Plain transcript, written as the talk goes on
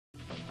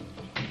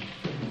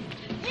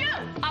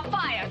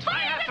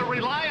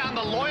rely on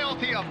the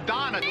loyalty of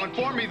Donna to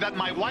inform me that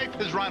my wife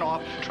has run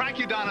off, track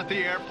you down at the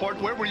airport.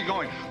 Where were you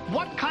going?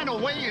 What kind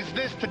of way is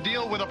this to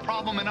deal with a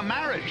problem in a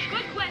marriage?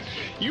 Good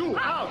question. You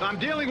out. I'm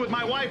dealing with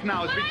my wife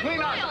now. It's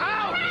between us.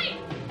 Out! Right.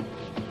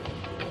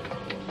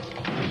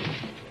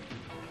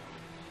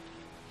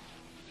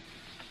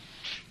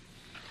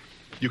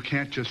 You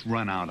can't just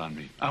run out on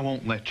me. I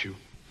won't let you.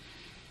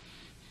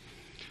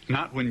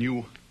 Not when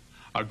you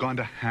are going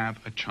to have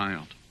a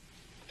child.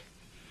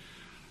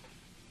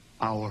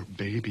 Our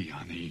baby,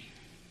 honey.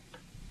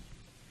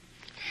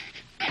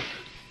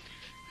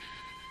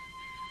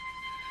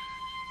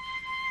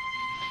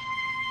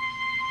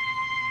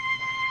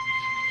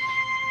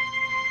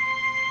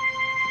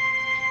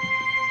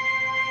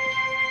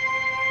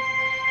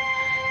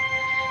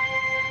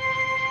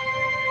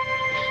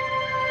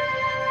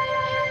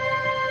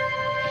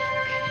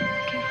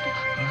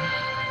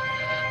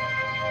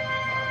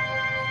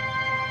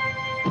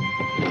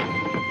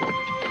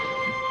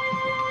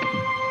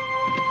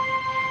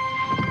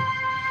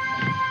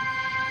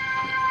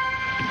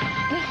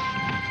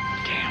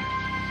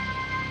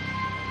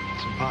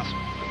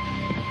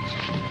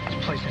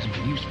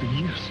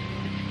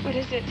 What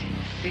is it?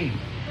 Steam.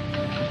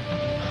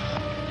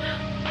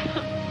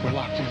 We're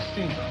locked in the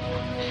steam.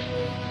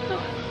 Oh,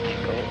 my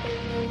God.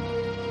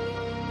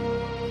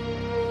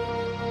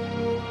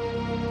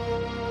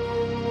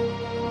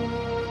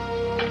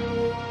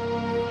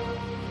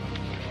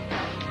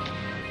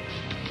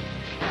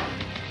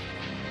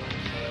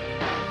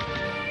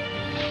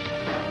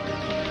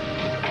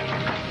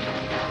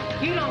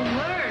 You don't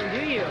learn,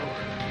 do you?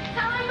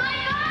 Tell him my I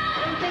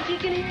don't think he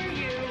can hear you.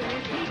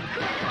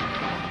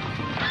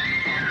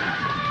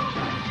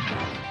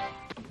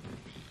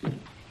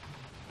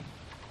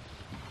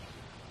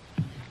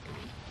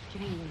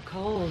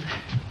 Cold.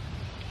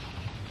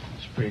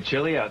 It's pretty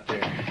chilly out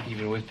there,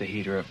 even with the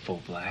heater at full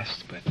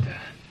blast, but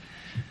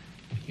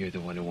you're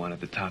the one who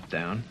wanted the top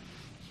down.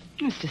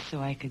 It was just so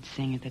I could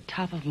sing at the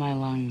top of my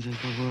lungs as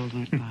the world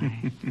went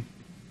by.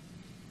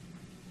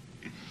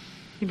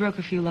 You broke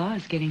a few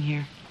laws getting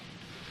here.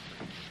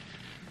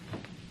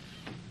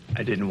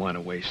 I didn't want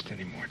to waste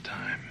any more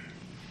time.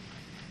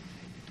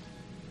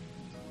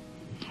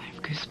 I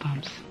have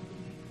goosebumps.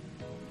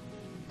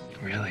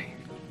 Really?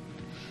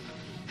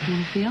 You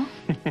want to feel?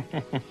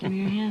 Give me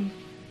your hand.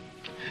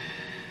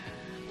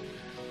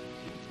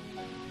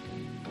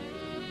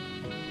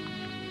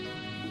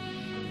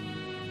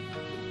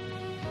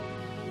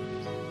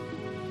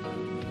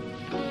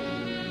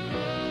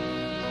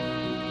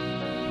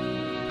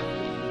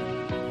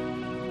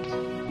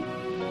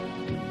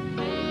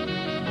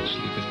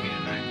 Sleep with me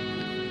tonight.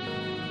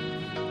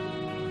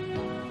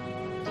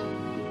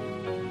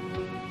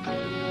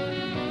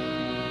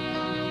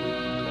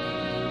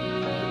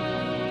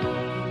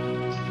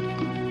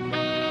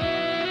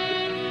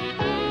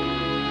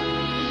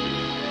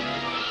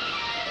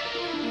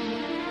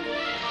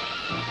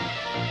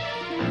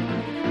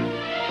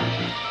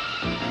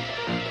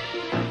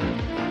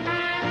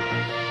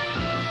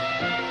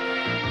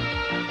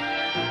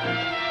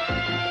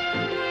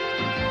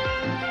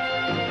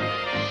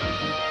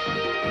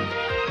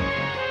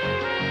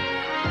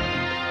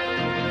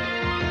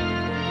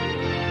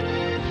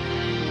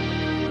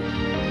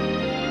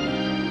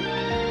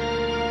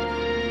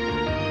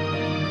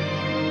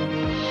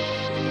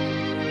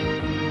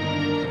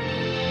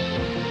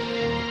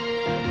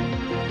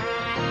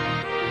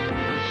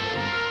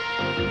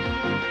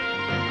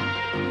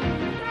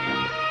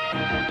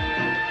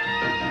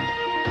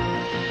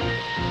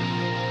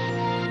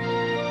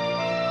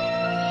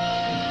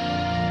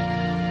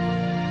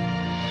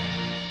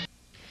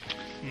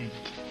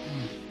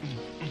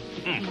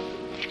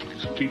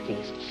 People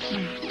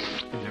in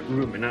that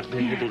room and not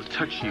being able to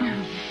touch you.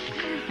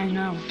 I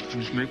know.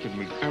 It's making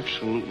me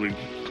absolutely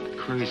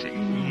crazy.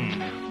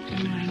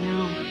 I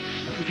know.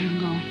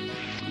 Bingo.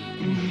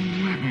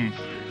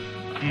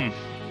 Can't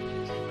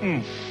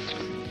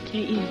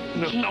you?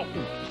 No.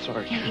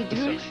 Sorry. Can't you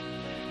do it?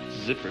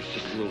 Zipper's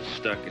just a little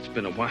stuck. It's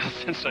been a while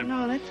since I've...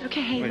 No, that's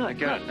okay. Hey, Wait, look. I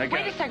got it.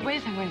 Wait a second.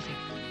 Okay.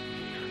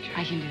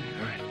 I can do it.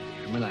 All right.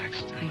 I'm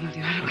relaxed. I can do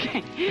it.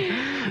 Okay.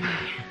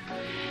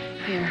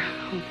 Here,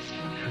 hold this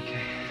for me.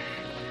 Okay.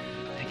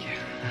 Thank you.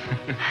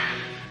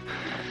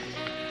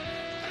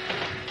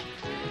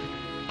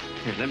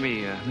 Here, let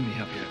me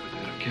help you out with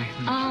that, okay?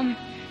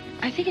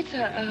 I think it's a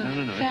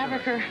No,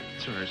 fabric or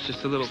it's all right. It's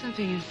just a little...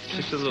 something is... It's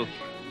just a little...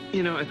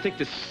 You know, I think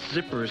this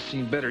zipper has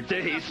seen better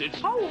days.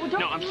 It's... Oh, don't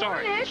No, I'm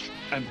sorry. It.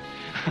 I'm...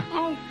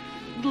 Oh,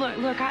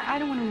 look, I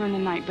don't want to ruin the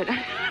night, but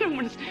I don't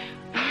want to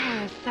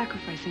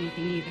sacrifice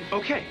anything either.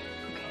 Okay.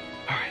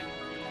 All right.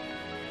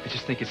 I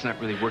just think it's not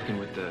really working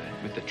with the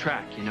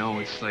track, you know?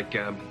 It's like,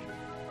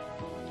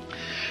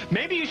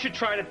 maybe you should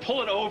try to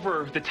pull it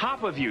over the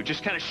top of you.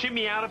 Just kind of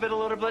shimmy out of it a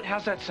little bit.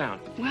 How's that sound?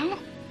 Well,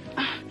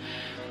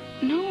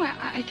 no,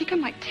 I think I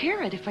might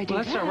tear it if I do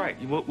Well, that's that. all right.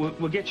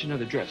 We'll get you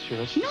another dress. Here,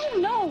 let's...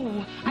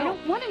 No, I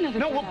don't want another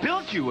No, dress. we'll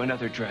build you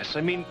another dress.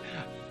 I mean,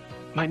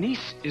 my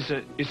niece is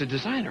a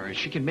designer, and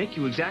she can make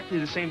you exactly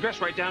the same dress,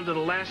 right down to the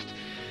last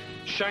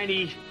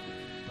shiny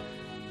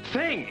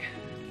thing.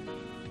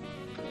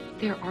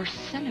 There are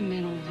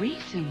sentimental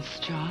reasons,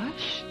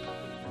 Josh.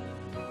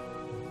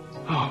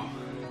 Oh.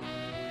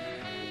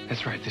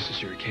 That's right. This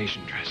is your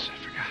occasion dress. I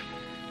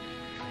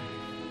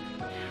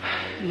forgot.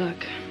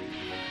 Look,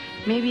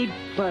 maybe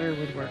butter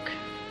would work.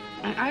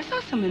 I saw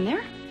some in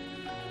there.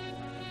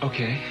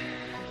 Okay.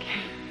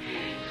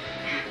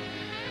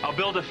 I'll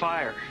build a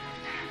fire.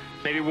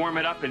 Maybe warm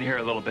it up in here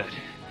a little bit.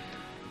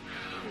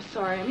 I'm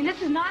sorry. I mean,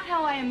 this is not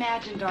how I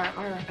imagined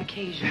our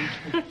occasion.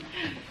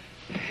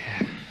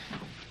 Yeah.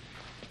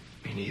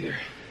 Me neither.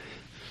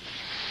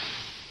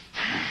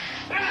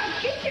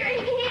 Get your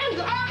hands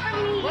off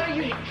of me! What are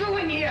you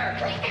doing here?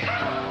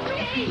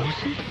 Hey,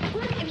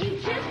 look, if you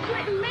just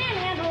quit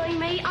manhandling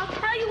me, I'll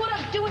tell you what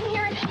I'm doing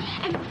here,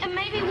 and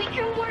maybe we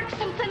can work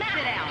something out.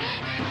 Sit down.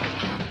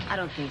 I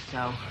don't think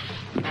so.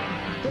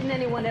 Didn't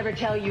anyone ever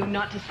tell you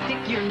not to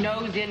stick your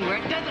nose in where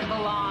it doesn't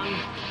belong?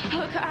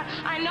 Look,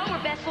 I know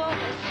we're best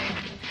lovers.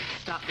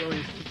 Stop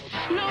doing.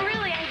 No,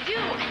 really, I do.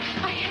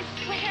 I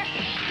swear.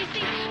 You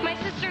see, my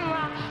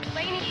sister-in-law,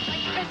 Lainey's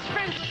like best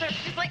friends with her.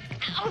 She's like,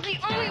 I was the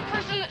only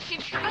person that she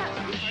trusts.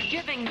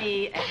 You're giving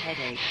me a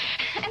headache.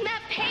 And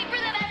that paper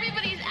that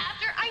everybody's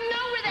after, I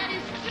know where that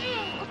is,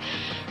 too.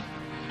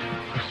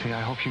 Lucy,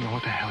 I hope you know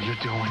what the hell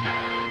you're doing.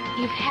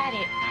 You've had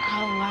it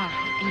all along,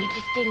 and you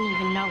just didn't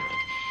even know it.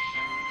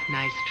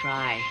 Nice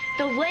try.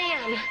 The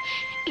lamb.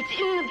 It's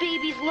in the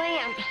baby's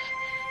lamb.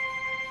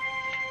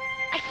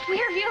 I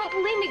swear, if you don't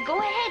believe me, go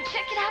ahead,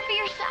 check it out for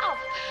yourself.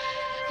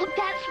 Look,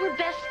 that's where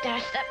Beth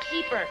stashed that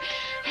paper.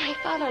 My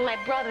father and my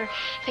brother,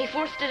 they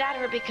forced it out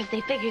of her because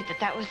they figured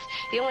that was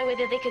the only way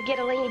that they could get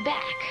Elaine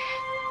back.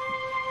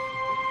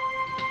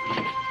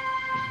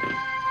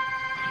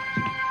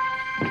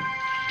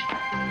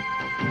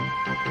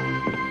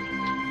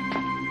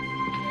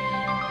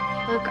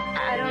 Look,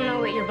 I don't know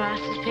what your boss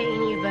is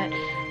paying you, but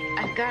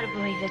I've got to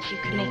believe that you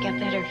could make out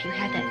better if you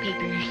had that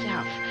paper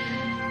yourself.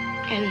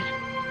 And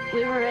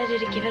we were ready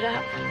to give it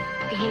up.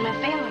 Being my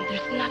family,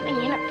 there's nothing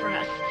in it for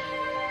us.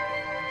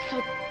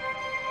 So,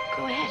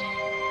 go ahead.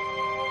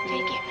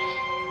 Take it.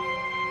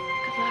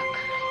 Good luck.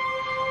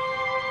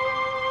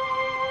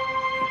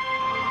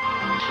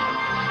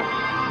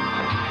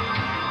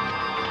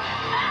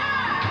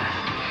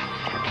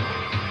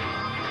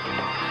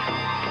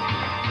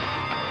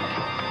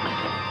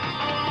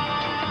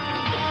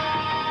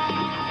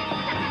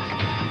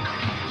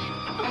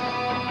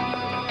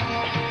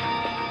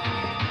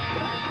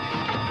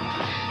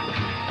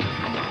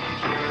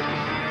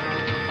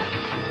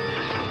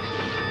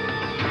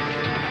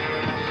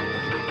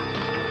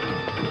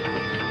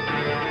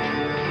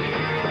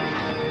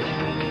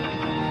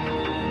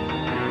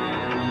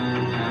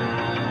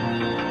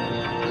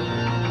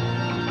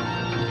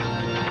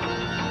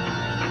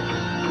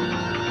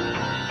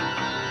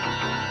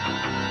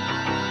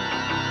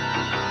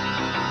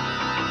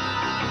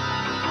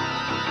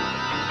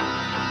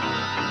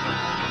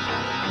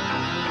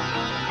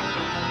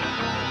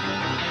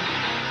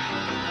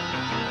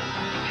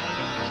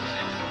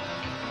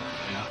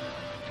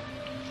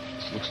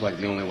 Looks like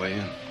the only way in.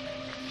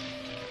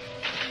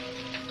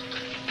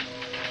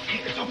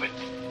 Hey, it's open.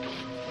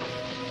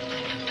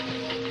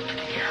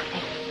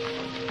 Careful.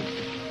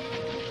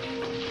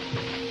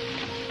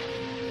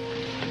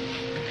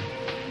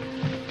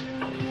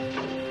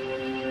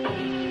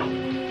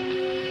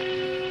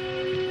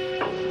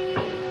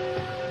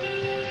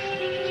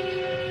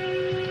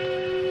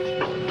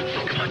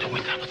 Come on, don't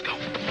waste time. Let's go.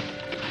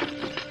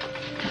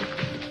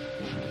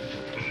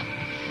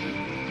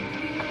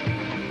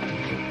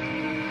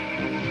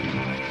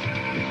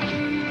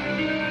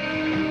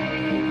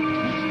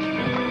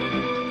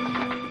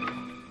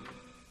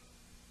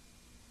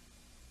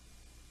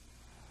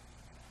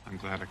 I'm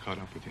glad I caught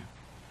up with you.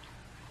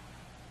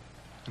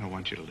 I don't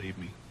want you to leave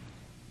me.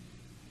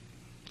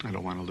 I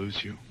don't want to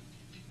lose you.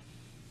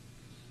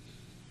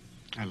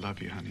 I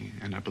love you, honey,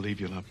 and I believe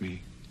you love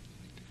me.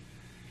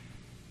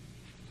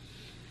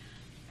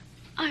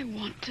 I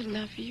want to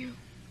love you.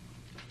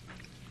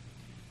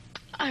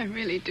 I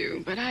really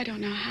do, but I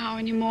don't know how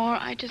anymore.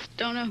 I just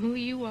don't know who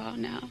you are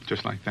now.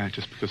 Just like that,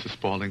 just because the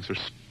Spauldings are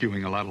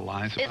spewing a lot of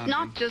lies about It's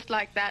not me. just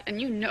like that,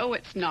 and you know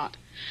it's not.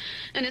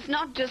 And it's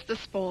not just the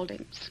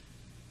Spauldings.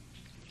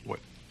 What,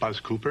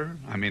 Buzz Cooper?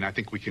 I mean, I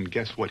think we can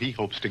guess what he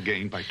hopes to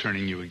gain by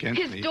turning you against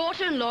His me.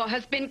 daughter-in-law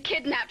has been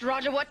kidnapped,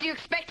 Roger. What do you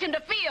expect him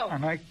to feel?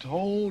 And I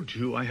told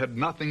you I had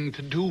nothing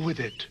to do with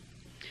it.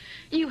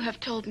 You have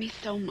told me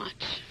so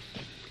much.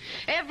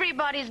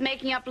 Everybody's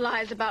making up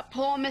lies about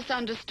poor,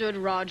 misunderstood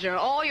Roger.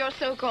 All your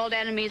so-called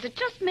enemies are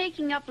just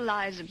making up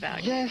lies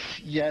about you.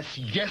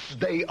 Yes,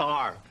 they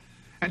are.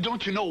 And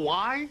don't you know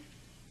why?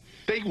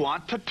 They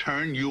want to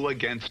turn you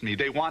against me.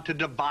 They want to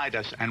divide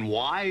us. And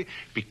why?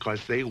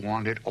 Because they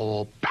want it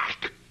all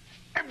back.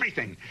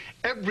 Everything.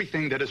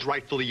 Everything that is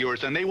rightfully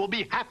yours. And they will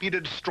be happy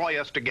to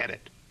destroy us to get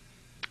it.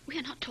 We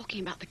are not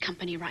talking about the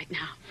company right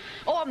now,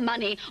 or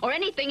money, or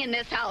anything in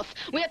this house.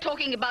 We are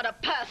talking about a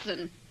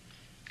person.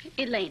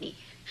 Elaine,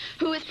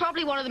 who is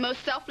probably one of the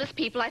most selfless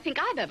people I think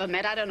I've ever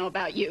met. I don't know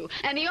about you.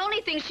 And the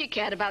only thing she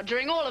cared about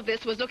during all of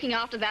this was looking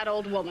after that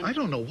old woman. I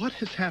don't know what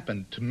has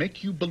happened to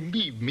make you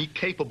believe me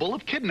capable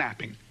of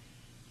kidnapping.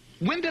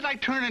 When did I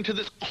turn into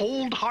this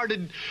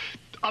cold-hearted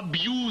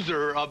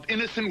abuser of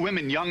innocent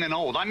women, young and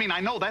old? I mean,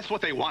 I know that's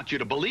what they want you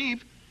to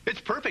believe.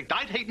 It's perfect.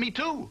 I'd hate me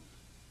too.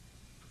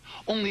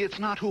 Only it's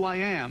not who I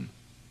am.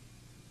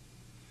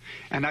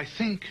 And I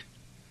think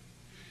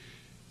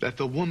that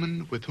the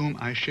woman with whom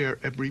I share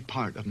every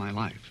part of my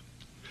life,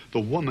 the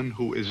woman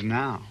who is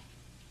now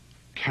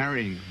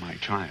carrying my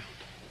child,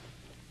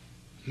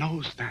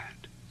 knows that.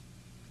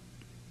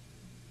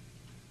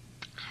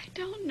 I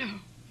don't know.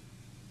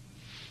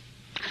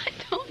 I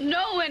don't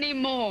know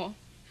anymore.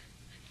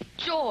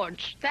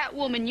 George, that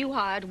woman you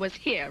hired was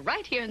here,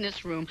 right here in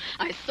this room.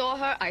 I saw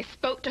her, I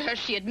spoke to her,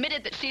 she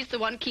admitted that she's the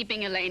one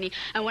keeping Eleni,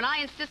 and when I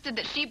insisted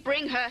that she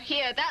bring her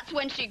here, that's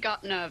when she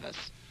got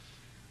nervous.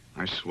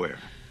 I swear,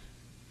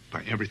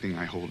 by everything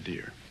I hold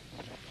dear,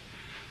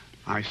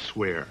 I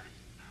swear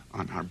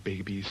on our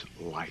baby's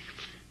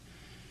life,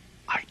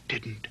 I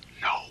didn't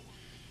know.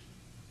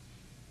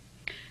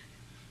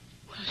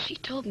 Well, she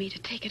told me to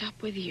take it up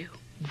with you.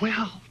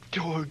 Well,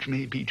 George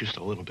may be just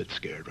a little bit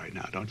scared right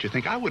now, don't you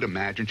think? I would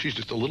imagine she's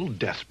just a little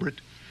desperate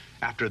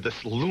after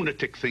this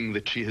lunatic thing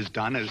that she has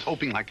done and is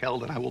hoping like hell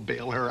that I will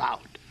bail her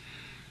out.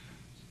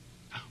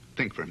 Now,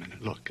 think for a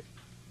minute. Look,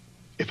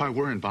 if I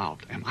were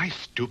involved, am I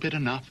stupid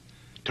enough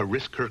to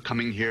risk her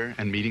coming here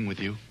and meeting with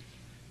you?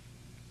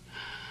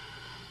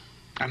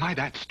 Am I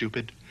that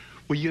stupid?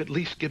 Will you at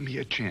least give me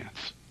a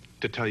chance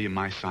to tell you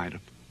my side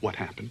of what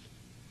happened?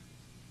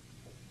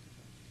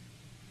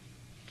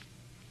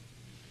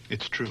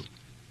 It's true.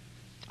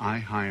 I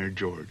hired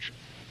George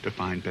to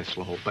find Bess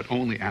Lowell, but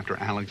only after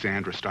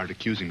Alexandra started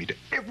accusing me to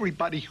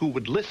everybody who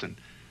would listen,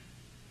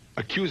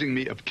 accusing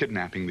me of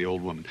kidnapping the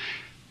old woman.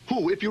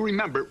 Who, if you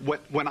remember,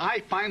 when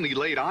I finally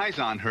laid eyes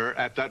on her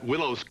at that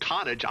Willow's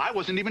cottage, I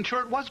wasn't even sure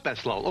it was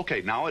Bess Lowell.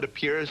 Okay, now it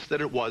appears that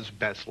it was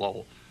Bess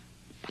Lowell,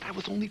 but I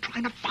was only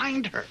trying to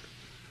find her.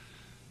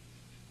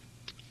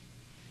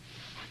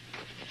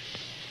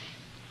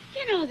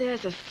 You know,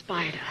 there's a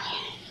spider.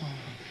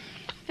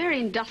 Very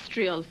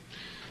industrial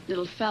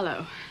little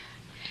fellow.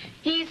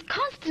 He's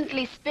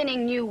constantly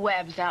spinning new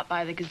webs out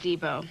by the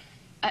gazebo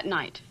at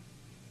night.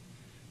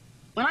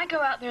 When I go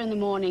out there in the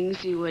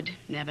mornings, you would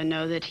never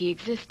know that he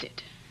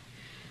existed.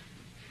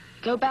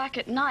 Go back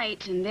at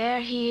night, and there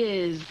he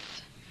is,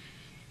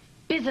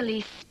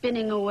 busily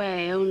spinning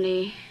away,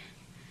 only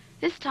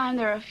this time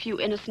there are a few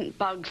innocent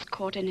bugs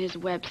caught in his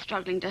web,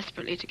 struggling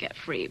desperately to get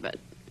free, but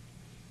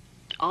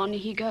on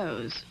he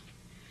goes.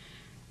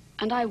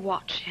 And I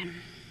watch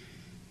him.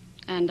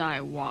 And I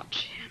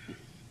watch him.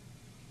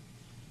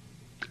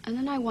 And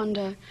then I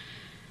wonder,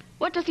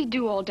 what does he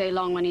do all day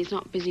long when he's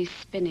not busy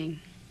spinning?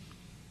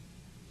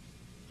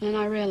 And then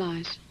I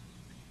realize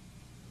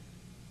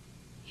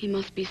he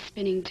must be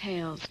spinning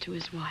tales to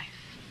his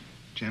wife.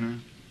 Jenna,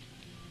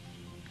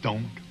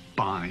 don't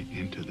buy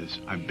into this.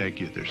 I beg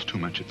you, there's too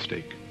much at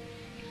stake.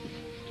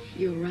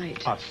 You're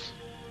right. Us.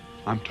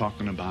 I'm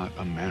talking about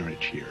a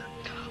marriage here.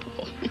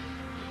 Oh.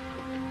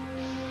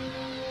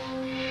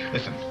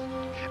 Listen,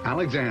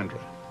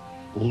 Alexandra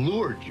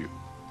lured you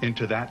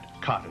into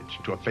that cottage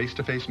to a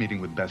face-to-face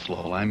meeting with Bess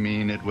Lowell. I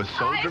mean, it was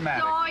so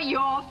dramatic. I saw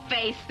your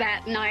face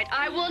that night.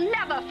 I will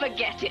never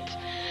forget it.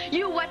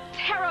 You were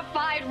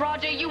terrified,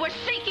 Roger. You were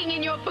shaking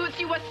in your boots.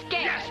 You were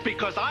scared. Yes,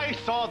 because I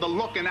saw the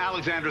look in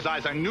Alexandra's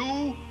eyes. I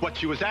knew what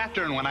she was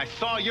after, and when I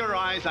saw your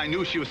eyes, I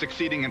knew she was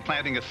succeeding in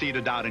planting a seed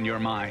of doubt in your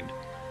mind.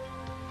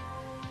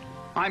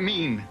 I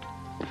mean,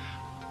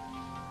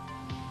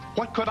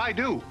 what could I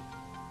do?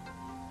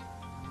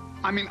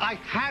 I mean, I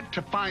had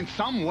to find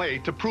some way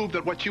to prove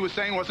that what she was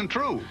saying wasn't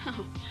true.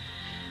 Oh.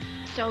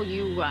 So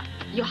you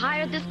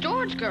hired this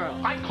George girl.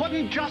 I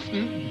couldn't just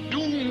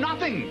do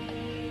nothing.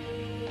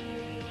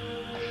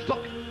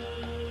 Look,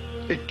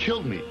 it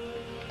killed me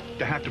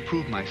to have to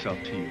prove myself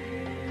to you.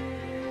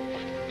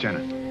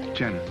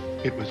 Jenna,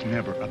 it was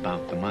never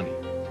about the money.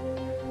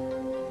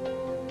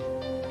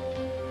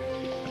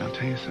 But I'll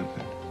tell you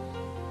something.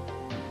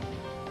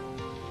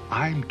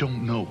 I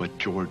don't know what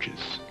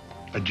George's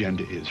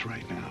agenda is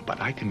right now, but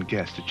I can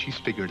guess that she's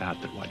figured out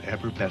that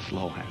whatever Bess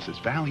Lowell has is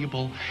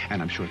valuable,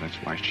 and I'm sure that's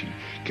why she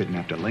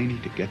kidnapped Eleni,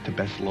 to get to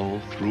Bess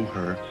Lowell through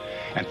her.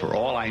 And for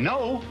all I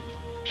know,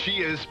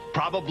 she is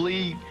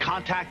probably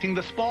contacting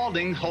the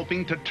Spauldings,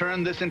 hoping to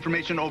turn this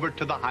information over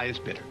to the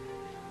highest bidder.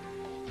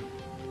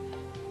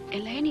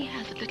 Eleni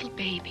has a little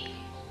baby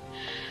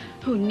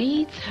who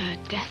needs her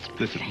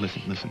desperately.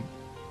 Listen.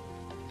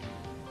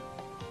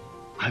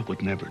 I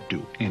would never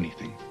do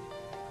anything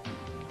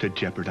to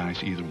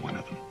jeopardize either one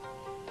of them.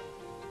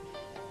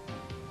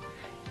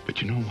 But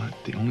you know what?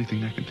 The only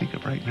thing I can think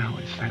of right now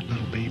is that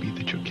little baby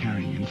that you're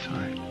carrying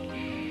inside.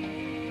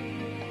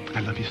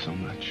 I love you so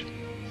much.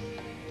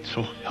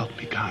 So help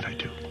me God, I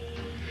do.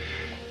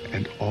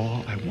 And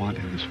all I want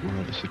in this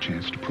world is a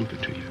chance to prove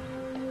it to you.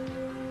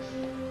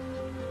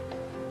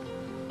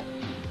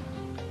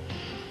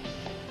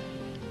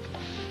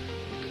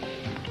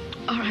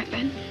 All right,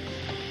 then.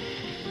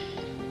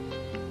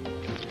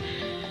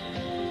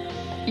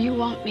 You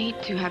want me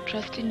to have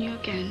trust in you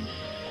again?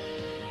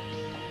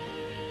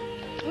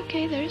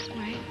 Okay, there's a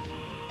way.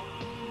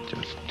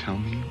 Just tell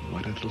me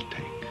what it'll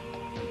take.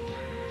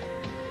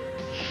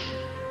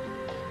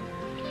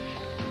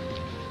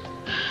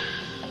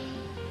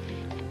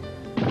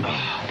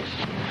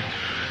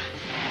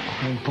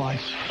 And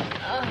bites.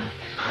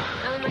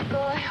 Oh, my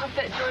God, I hope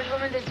that George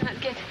woman does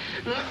not get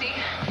Lucy.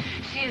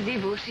 She is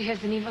evil. She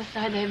has an evil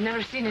side I have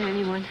never seen in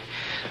anyone.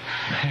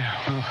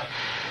 Yeah, well,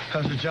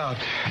 how's the job?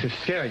 To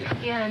scare you?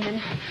 Yeah, and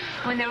then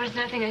when there was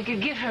nothing I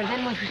could give her,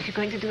 then what was she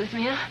going to do with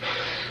me, huh?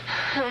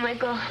 Oh, my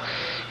God.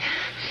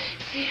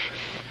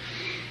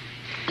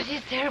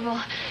 She's terrible.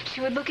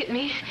 She would look at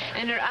me,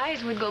 and her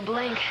eyes would go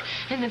blank,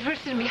 and the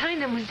person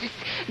behind them was just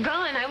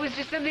gone. I was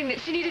just something that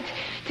she needed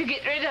to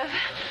get rid of.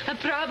 A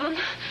problem.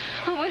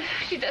 Oh, what if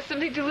she does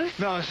something to Lucy?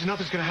 No,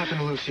 nothing's gonna happen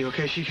to Lucy,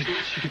 okay? She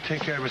could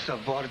take care of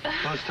herself. Buzz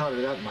taught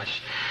her that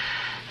much.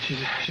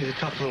 She's a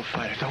tough little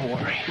fighter. Don't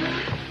worry.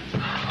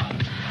 Come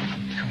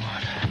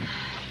on.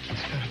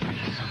 It's gotta be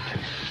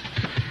something.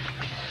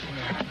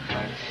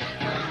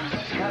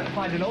 Just gotta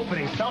find an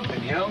opening,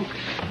 something, you know?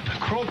 A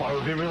crowbar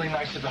would be really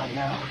nice about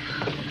now.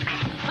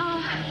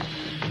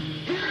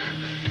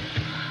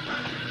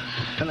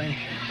 Elaine.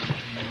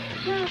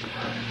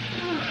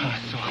 Oh,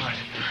 it's so hard.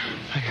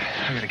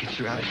 I gotta get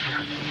you out of here.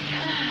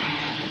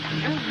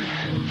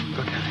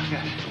 Go down,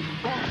 yes.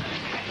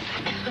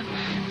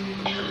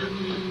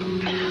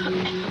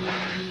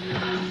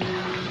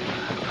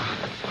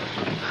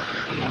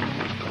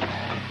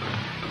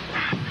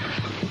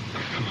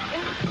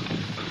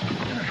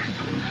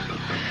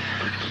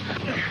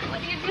 What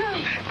are you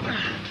doing?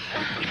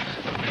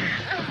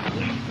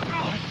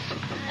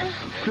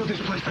 Build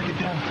this place like a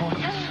damn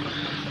fortress.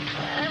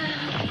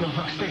 No,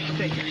 stay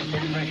here. Stay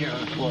right here on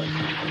the floor.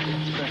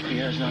 Fresh, the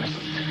air's nice.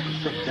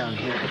 Sit down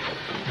here.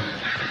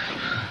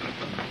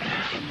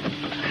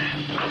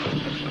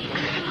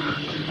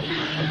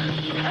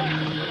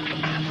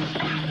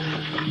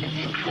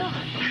 It's so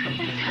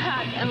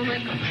hot. Oh, my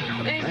God.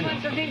 I just want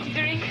something to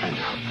drink. I'm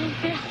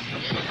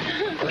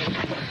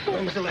thirsty.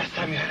 When was the last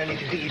time you had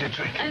anything to eat or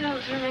drink? I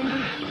don't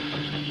remember.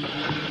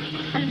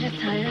 I'm just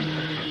tired.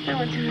 I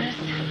want to rest.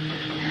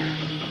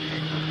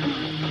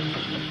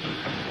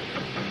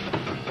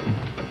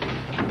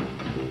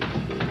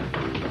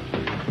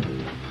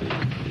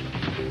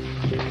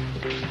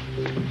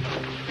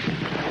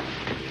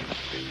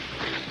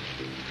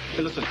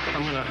 Hey, listen,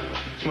 I'm gonna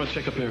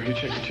check up there. You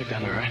check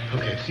down there, all right?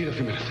 Okay, see you in a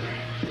few minutes.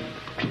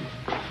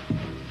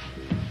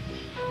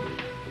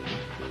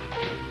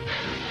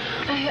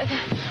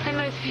 I'm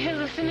not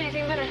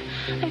hallucinating, but I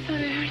thought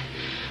I heard...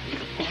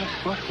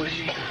 What? What did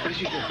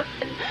you do?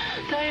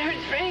 Thought I heard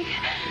Frank.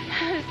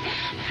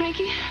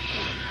 Frankie?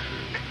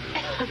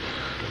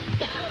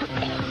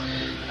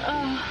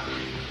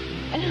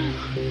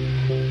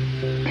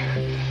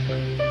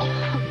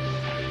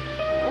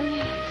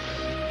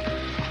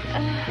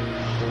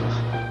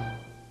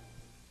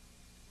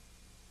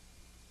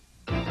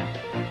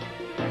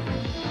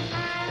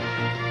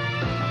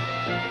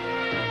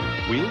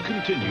 We'll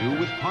continue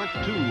with part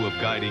 2 of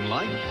Guiding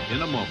Light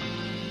in a moment.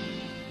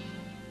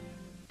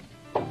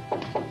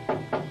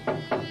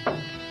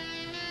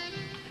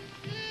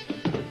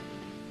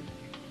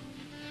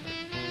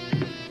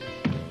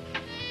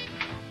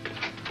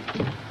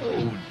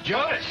 Oh,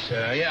 Jonas.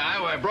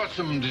 Yeah, I brought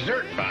some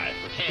dessert by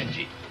for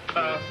Tangy.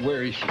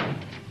 Where is she?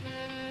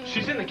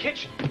 She's in the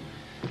kitchen.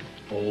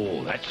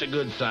 Oh, that's a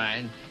good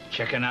sign.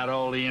 Checking out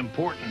all the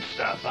important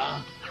stuff,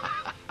 huh?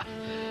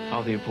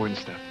 All the important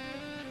stuff.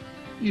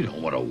 You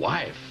don't want a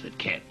wife that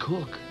can't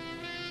cook.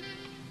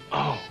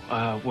 Oh,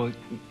 well,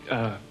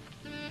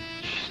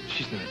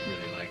 she's not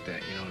really like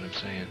that, you know what I'm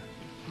saying?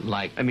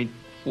 Like, I mean,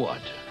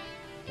 what?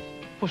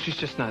 well, she's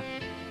just not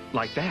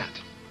like that.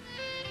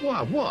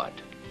 Why, what?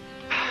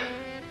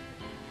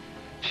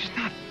 She's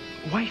not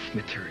wife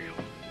material.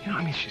 You know,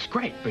 I mean, she's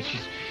great, but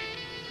she's...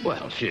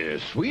 Well, she's a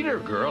sweeter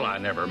girl I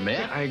never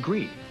met. Yeah, I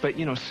agree. But,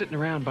 you know, sitting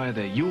around by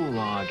the Yule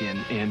log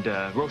and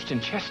roasting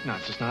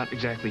chestnuts is not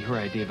exactly her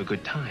idea of a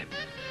good time.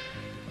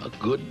 A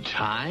good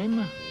time?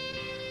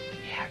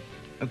 Yeah,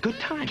 a good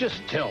time.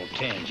 Just tell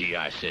Tangy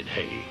I said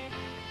hey.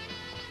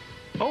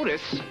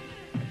 Otis.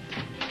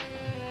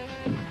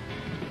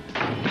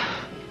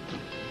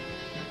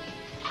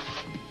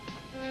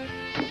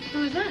 Who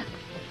was that?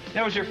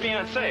 That was your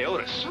fiancé,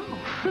 Otis.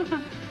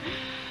 Oh.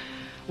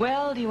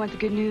 Well, do you want the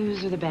good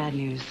news or the bad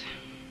news?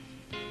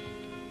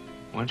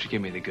 Why don't you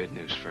give me the good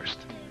news first?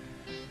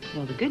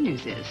 Well, the good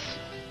news is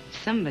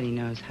somebody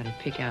knows how to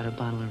pick out a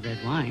bottle of red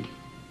wine.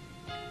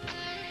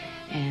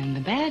 And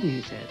the bad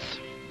news is,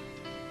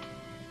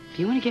 if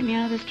you want to get me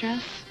out of this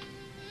dress,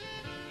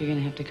 you're going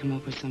to have to come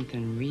up with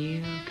something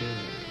real good.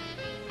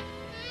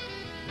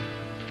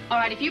 All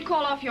right, if you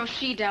call off your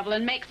she-devil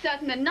and make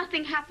certain that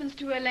nothing happens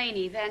to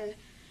Eleni, then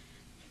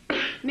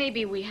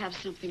maybe we have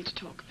something to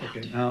talk about.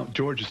 Okay, now,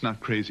 George is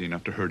not crazy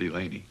enough to hurt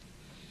Eleni.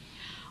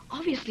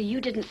 Obviously, you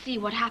didn't see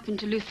what happened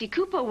to Lucy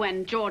Cooper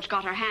when George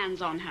got her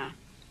hands on her.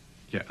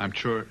 Yeah, I'm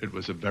sure it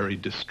was a very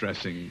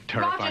distressing,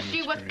 terrifying Roger,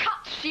 she was experience.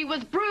 cut, she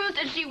was bruised,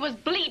 and she was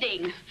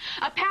bleeding.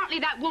 Apparently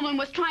that woman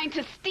was trying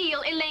to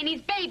steal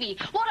Elaine's baby.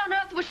 What on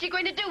earth was she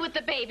going to do with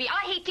the baby?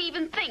 I hate to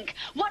even think.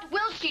 What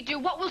will she do?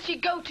 What will she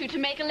go to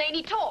make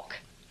Elaine talk?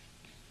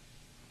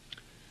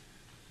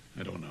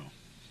 I don't know.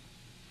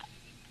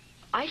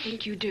 I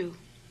think you do.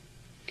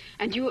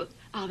 And you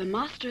are the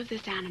master of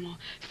this animal,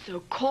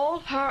 so call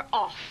her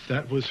off.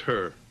 That was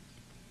her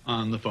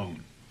on the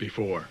phone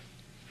before.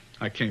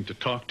 I came to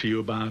talk to you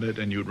about it,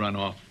 and you'd run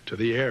off to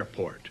the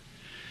airport.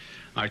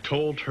 I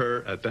told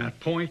her at that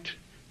point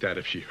that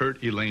if she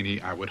hurt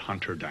Elaine, I would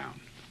hunt her down.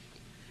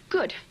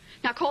 Good.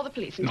 Now call the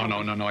police. And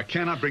No, I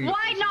cannot bring the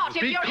Why police. not?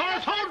 If you're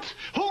Because innocent?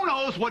 who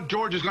knows what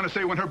George is going to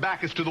say when her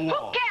back is to the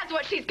wall? Who cares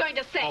what she's going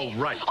to say? Oh,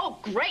 right. Oh,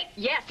 great.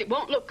 Yes, it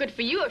won't look good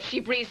for you if she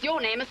breathes your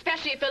name,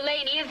 especially if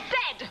Elaine is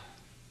dead.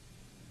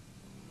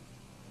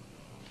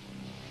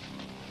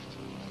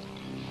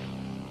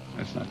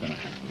 That's not going to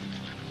happen.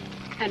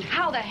 And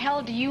how the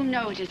hell do you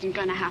know it isn't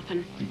going to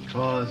happen?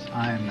 Because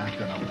I'm not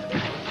going to let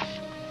it.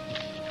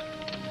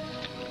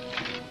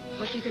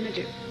 What are you going to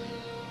do?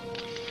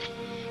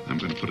 I'm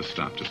going to put a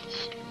stop to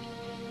this.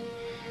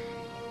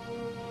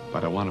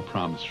 But I want a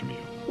promise from you.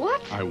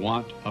 What? I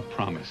want a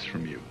promise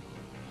from you.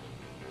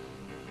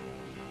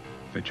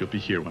 That you'll be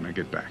here when I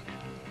get back.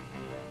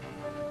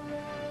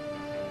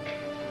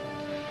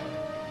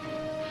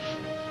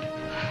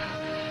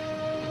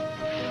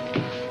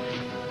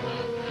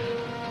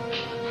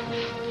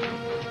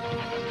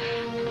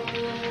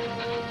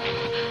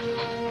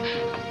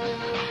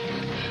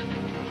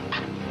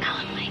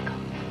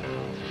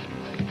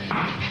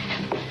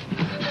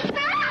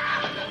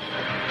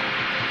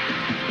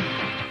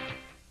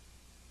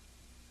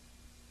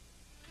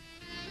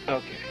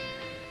 Okay.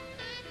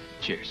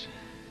 Cheers.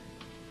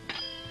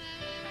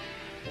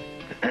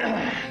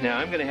 Now,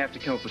 I'm going to have to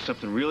come up with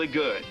something really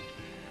good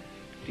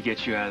to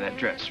get you out of that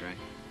dress, right?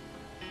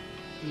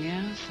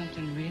 Yeah,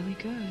 something really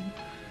good.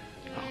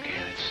 Okay,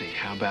 let's see.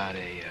 How about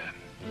a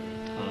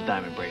little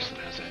diamond bracelet?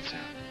 How's that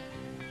sound?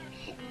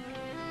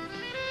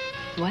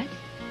 What?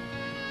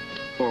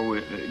 Or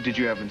did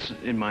you have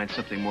in mind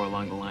something more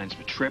along the lines of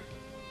a trip?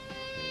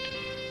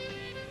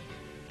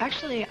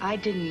 Actually, I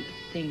didn't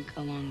think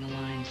along the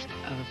lines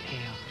of a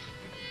payoff.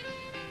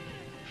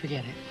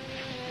 Forget it.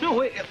 No,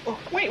 wait,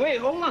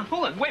 hold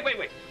on.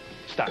 Wait.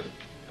 Stop.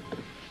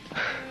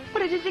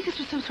 But I didn't think this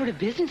was some sort of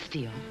business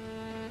deal.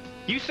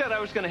 You said I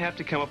was going to have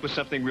to come up with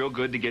something real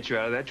good to get you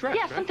out of that dress,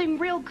 Yeah, right? something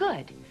real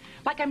good.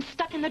 Like I'm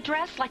stuck in the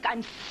dress, like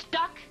I'm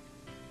stuck.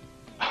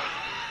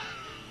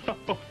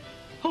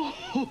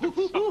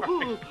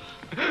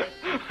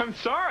 I'm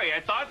sorry.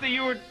 I thought that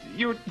you were...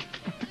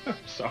 I'm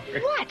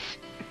sorry. What?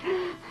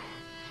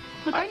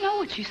 Look, I know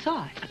what you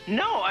thought.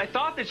 No, I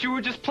thought that you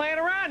were just playing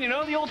around, you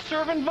know, the old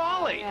serve and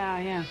volley.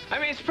 Yeah. I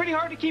mean, it's pretty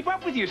hard to keep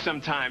up with you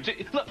sometimes.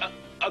 Look,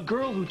 a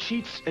girl who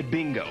cheats at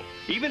bingo,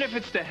 even if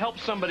it's to help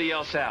somebody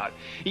else out,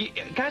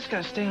 guys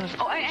gotta stay on his...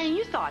 Oh, and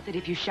you thought that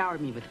if you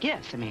showered me with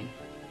gifts,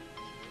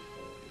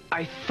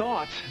 I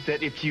thought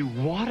that if you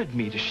wanted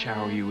me to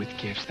shower you with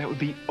gifts, that would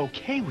be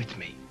okay with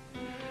me.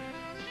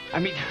 I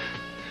mean,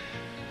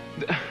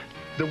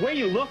 the way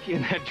you look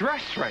in that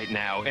dress right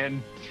now,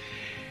 and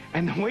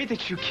the way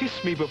that you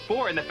kissed me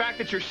before, and the fact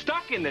that you're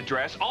stuck in the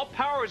dress, all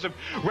powers of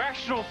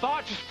rational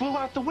thought just flew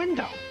out the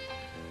window.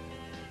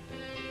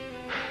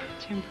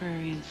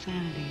 Temporary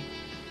insanity.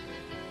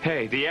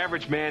 Hey, the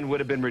average man would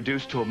have been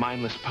reduced to a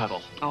mindless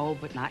puddle. Oh,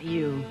 but not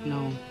you,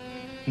 no.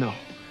 No.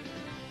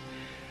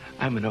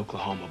 I'm an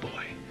Oklahoma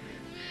boy.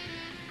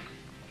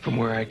 From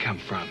where I come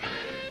from,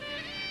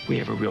 we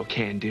have a real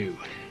can-do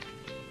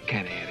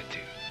kind of attitude.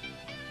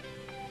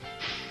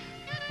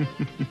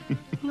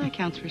 Well, that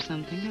counts for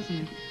something, doesn't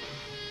it?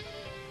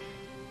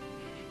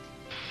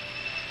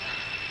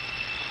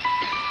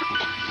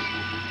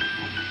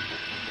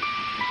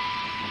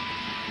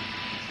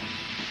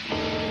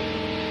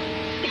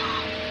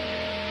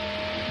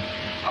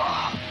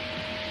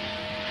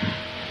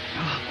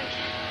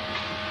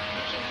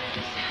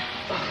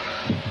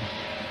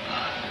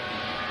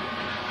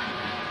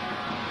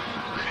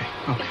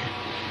 Okay.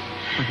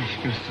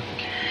 Give us something.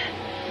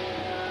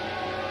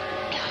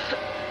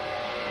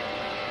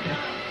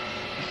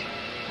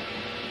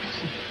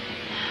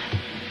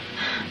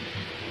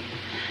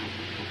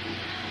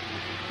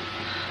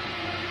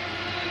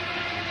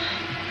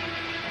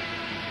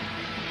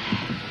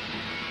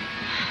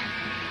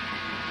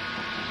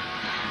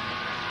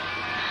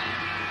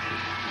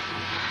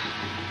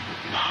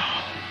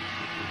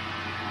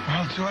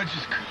 Well,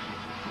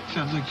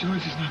 sounds like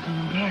George is not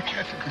coming back.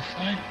 That's a good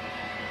sign.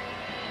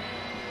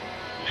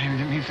 Maybe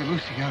that means that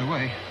Lucy got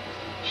away.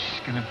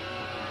 She'll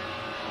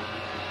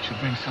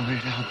bring somebody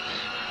to help us.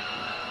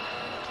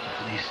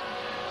 Police.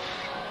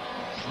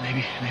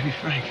 Maybe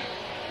Frank.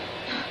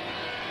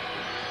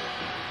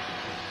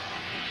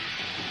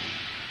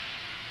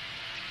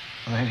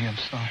 Lady, I'm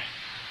sorry.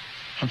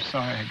 I'm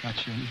sorry I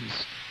got you into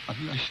this. I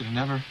should have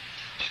never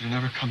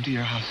come to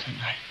your house that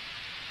night.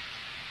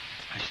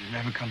 I should have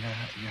never come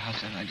to your house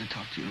that night to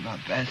talk to you about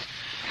Bess.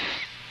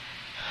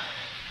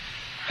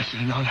 I should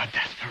have known how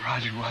desperate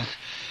Roger was,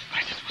 but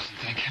I just wasn't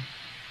thinking.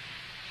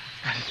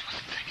 I just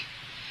wasn't thinking.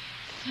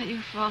 It's not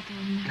your fault,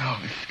 Ellen. No,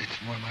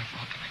 it's more my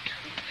fault than I care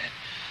to admit.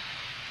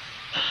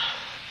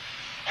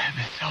 I've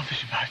been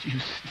selfish about you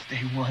since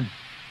day one.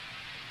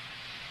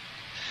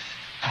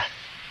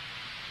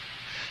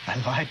 I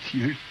lied to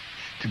you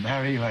to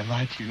marry you. I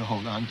lied to you to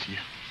hold on to you.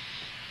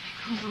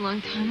 It was a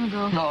long time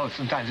ago. No,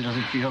 sometimes it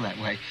doesn't feel that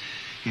way,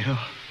 you know.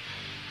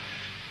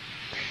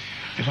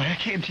 But when I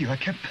came to you, I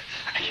kept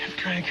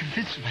trying to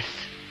convince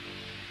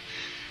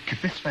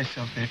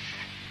myself that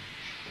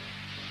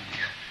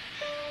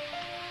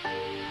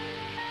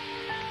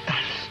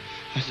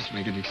I was just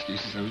making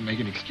excuses. I was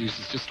making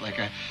excuses just like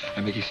I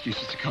make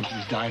excuses to come to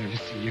this diner to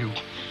see you.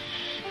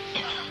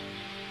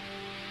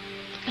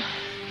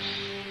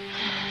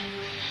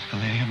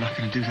 Eleni, I'm not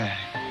going to do that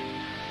anymore.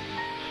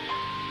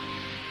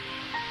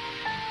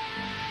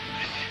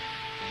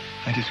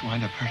 I just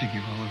wind up hurting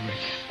you all over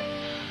again.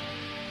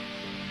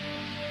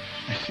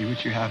 I see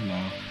what you have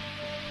now.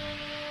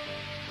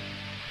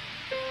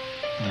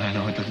 And I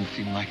know it doesn't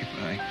seem like it,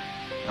 but I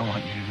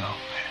want you to know.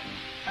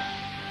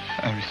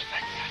 I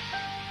respect that.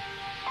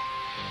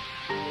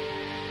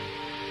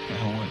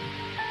 I want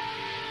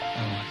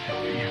that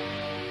for you.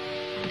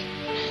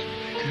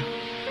 I do.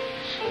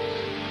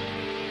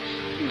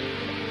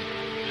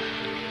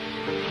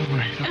 Don't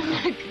worry, I'm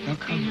not going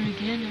to see her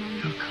again.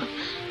 They'll come.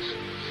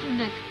 I'm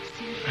not going to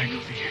see her Frank,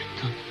 over here.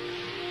 Don't.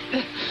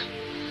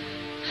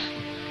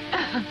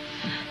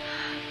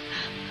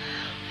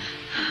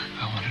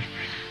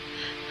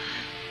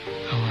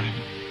 I wanted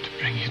to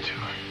bring you to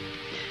her.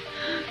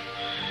 I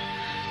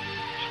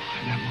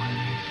wanted that more than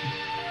anything.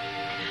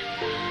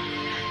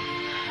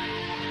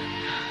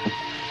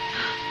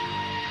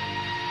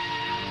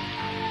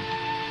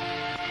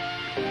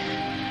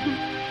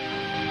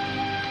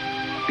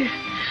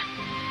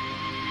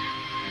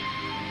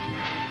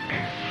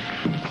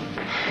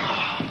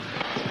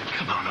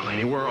 Come on,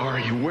 Eleni, where are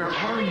you? Where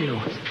are you?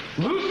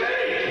 Lucy!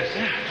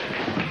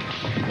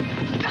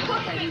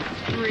 You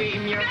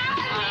scream your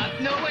up.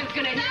 No one's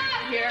gonna hear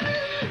you here.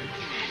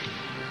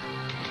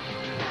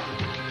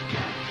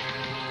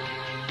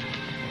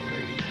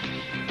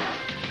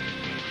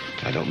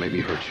 I don't make me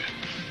hurt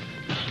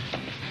you.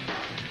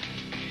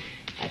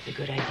 That's a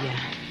good idea.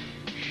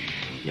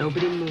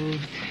 Nobody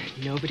moves.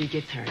 Nobody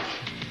gets hurt.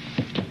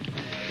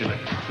 Hey,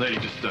 lady,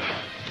 just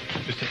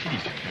take it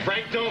easy.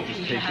 Frank, don't. Just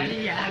take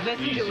it. Yeah,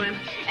 listen easy. to him.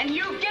 And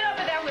you get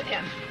over there with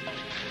him.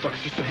 Look,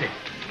 it's just a hit.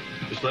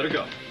 Just let her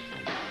go.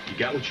 You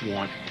got what you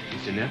want.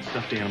 It's in that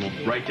stuffed animal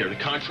right there. The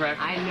contract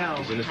I know.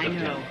 is in the stuffed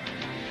animal.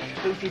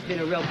 Lucy's been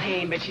a real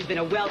pain, but she's been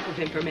a wealth of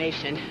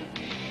information.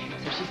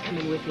 So she's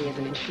coming with me as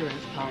an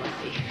insurance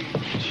policy.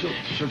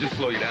 She'll just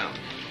slow you down.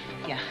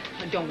 Yeah,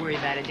 well, don't worry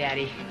about it,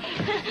 Daddy.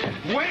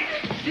 Wait!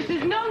 This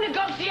is no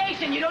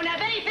negotiation. You don't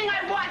have anything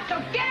I want,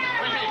 so get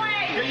out of my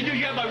way! Yeah, you do.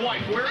 You have my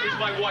wife. Where is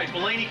my wife?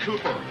 Eleni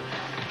Cooper.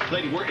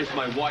 Lady, where is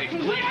my wife?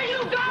 Please. Where are you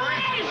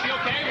going? Is she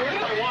okay?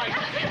 Where's my wife?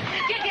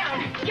 Get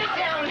down! Get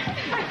down!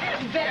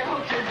 You better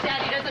hope your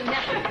daddy doesn't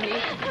mess with me.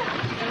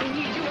 I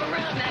need you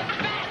around that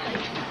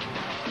badly.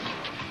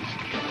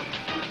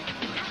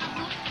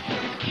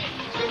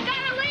 She's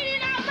got a lady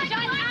now! Shut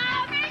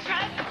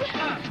up!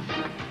 Shut up!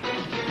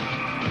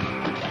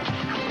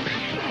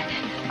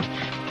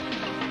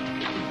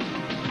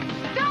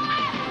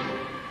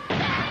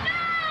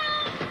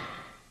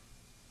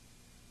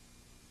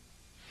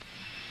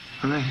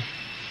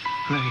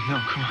 Eleni, no,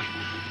 come on.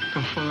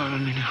 Don't fall out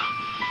on me now.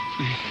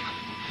 Please.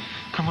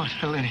 Come on,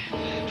 Eleni.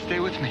 Stay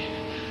with me.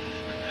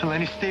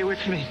 Eleni, stay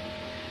with me.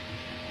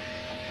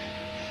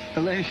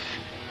 Eleni,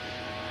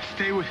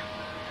 stay with...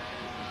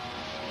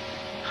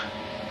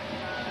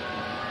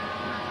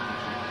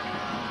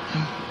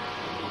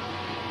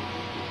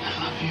 I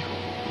love you.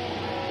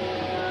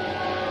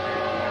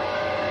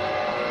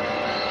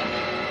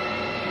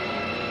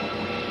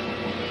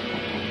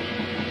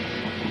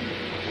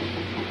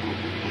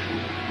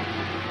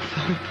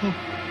 Paul.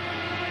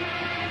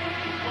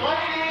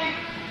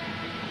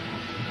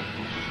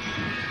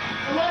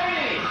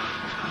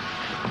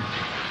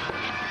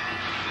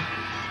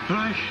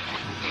 Frank!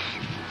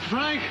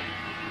 Frank!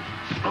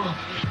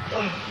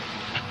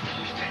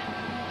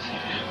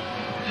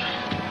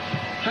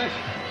 Hey!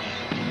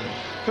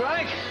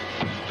 Frank!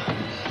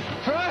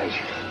 Frank!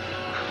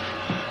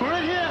 We're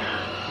in here!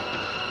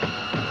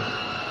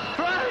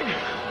 Frank!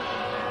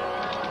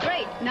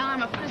 Great. Now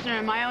I'm a prisoner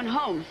in my own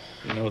home.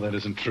 No, that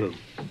isn't true.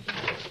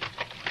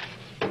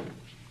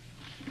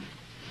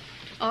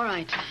 All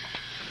right.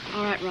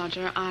 All right,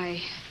 Roger.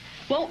 I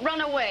won't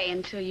run away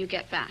until you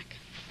get back.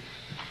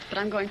 But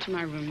I'm going to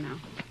my room now.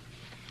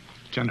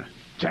 Jenna.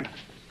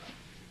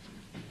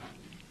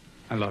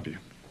 I love you.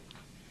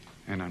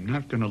 And I'm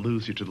not going to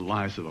lose you to the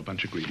lies of a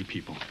bunch of greedy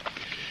people.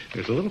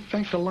 There's a little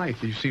fact of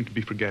life that you seem to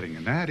be forgetting,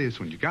 and that is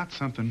when you got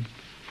something,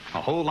 a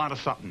whole lot of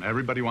something,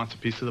 everybody wants a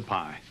piece of the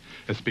pie.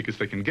 It's because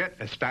they can get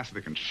as fast as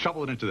they can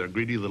shovel it into their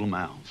greedy little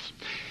mouths.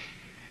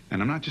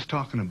 And I'm not just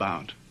talking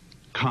about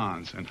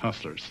cons and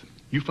hustlers.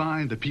 You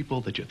find the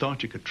people that you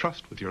thought you could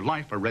trust with your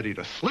life are ready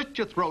to slit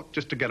your throat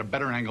just to get a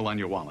better angle on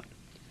your wallet.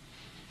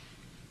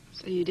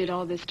 So you did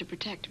all this to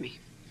protect me?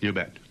 You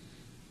bet.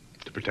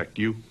 To protect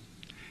you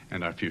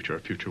and our future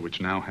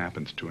which now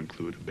happens to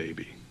include a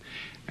baby.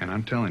 And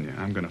I'm telling you,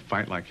 I'm going to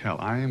fight like hell.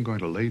 I am going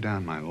to lay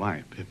down my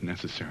life, if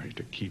necessary,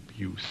 to keep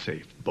you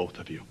safe, both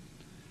of you.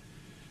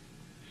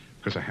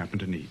 Because I happen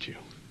to need you.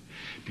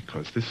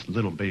 Because this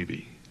little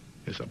baby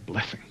is a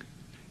blessing.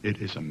 It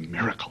is a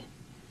miracle.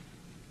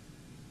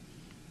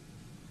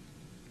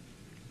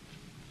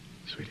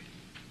 Sweetie,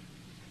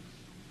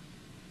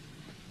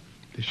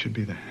 this should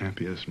be the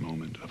happiest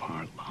moment of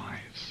our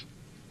lives.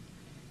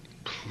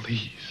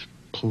 Please,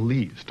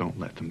 please don't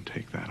let them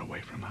take that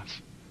away from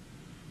us.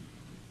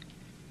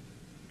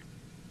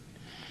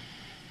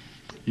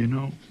 You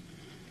know,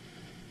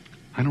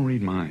 I don't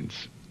read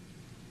minds.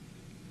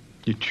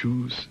 You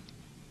choose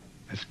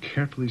as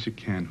carefully as you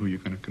can who you're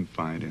going to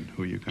confide in,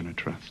 who you're going to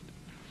trust.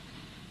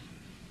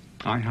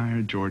 I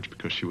hired George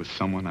because she was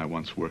someone I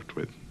once worked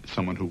with,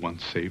 someone who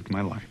once saved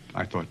my life.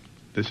 I thought,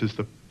 this is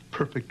the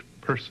perfect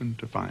person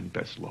to find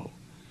Bess Lowe.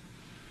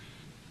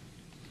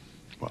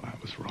 Well, I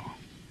was wrong.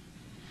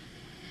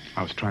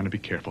 I was trying to be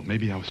careful.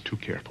 Maybe I was too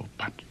careful,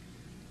 but,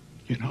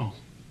 you know,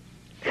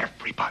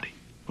 everybody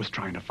was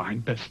trying to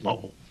find Bess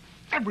Lowe.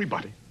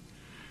 Everybody.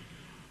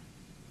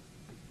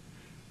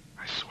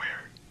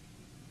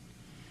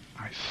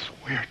 I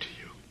swear to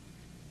you,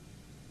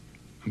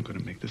 I'm going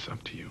to make this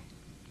up to you.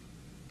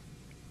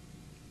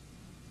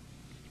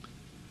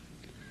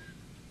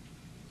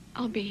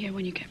 I'll be here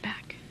when you get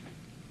back.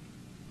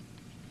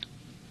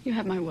 You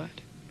have my word.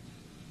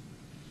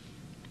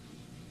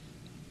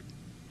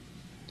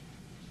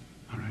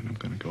 All right, I'm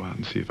going to go out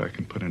and see if I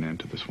can put an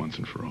end to this once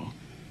and for all.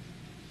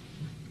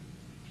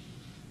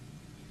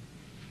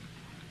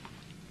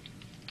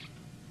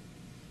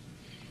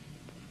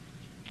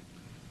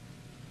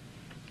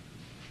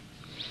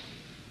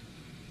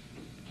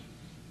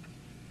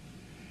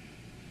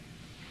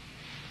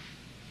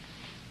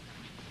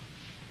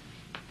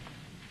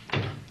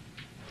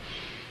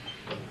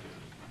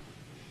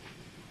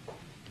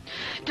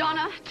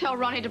 Donna, tell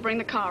Ronnie to bring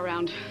the car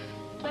around.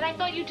 But I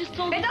thought you just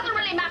told me... It doesn't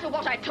really matter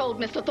what I told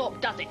Mr.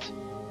 Thorpe, does it?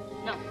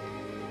 No.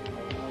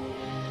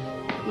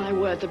 My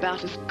word's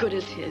about as good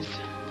as his. Just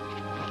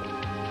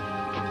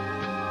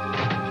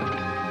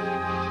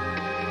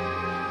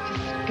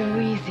go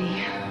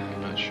easy.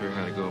 I'm not sure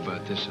how to go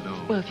about this at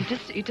all. Well, if you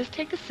just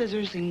take the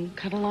scissors and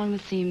cut along the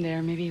seam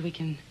there, maybe we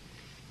can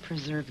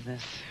preserve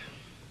this.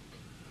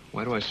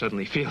 Why do I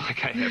suddenly feel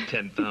like I have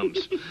 10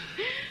 thumbs?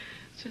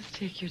 Just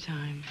take your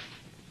time.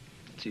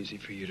 It's easy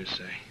for you to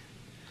say.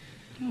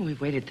 Oh,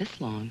 we've waited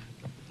this long.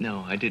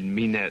 No, I didn't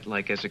mean that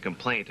like as a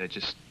complaint. I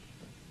just...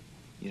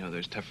 You know,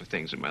 there's tougher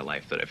things in my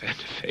life that I've had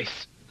to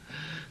face.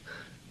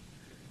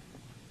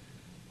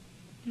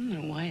 I don't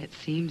know why it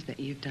seems that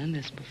you've done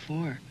this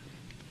before.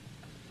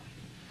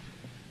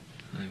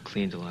 I've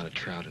cleaned a lot of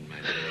trout in my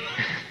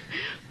day.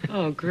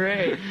 Oh,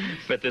 great.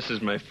 But this is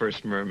my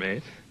first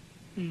mermaid.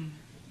 Hmm.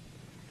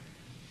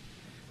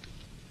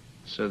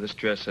 So this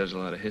dress has a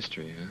lot of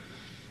history, huh?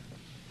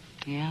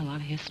 Yeah, a lot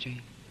of history.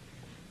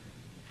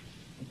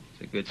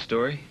 It's a good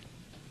story?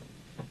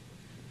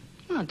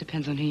 Well, it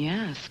depends on who you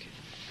ask.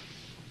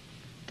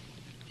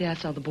 Yeah, I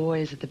saw the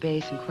boys at the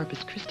base in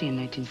Corpus Christi in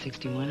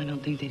 1961. I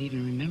don't think they'd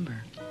even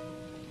remember.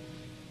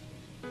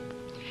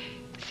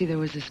 See, there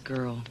was this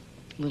girl,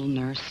 little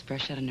nurse,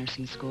 fresh out of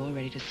nursing school,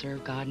 ready to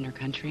serve God and her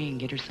country and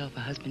get herself a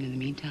husband in the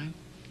meantime.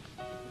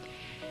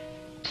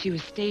 She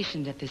was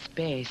stationed at this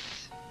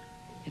base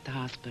at the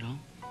hospital.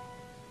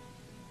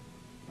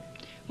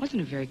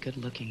 Wasn't a very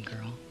good-looking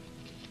girl.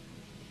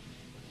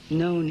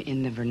 Known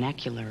in the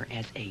vernacular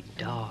as a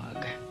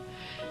dog.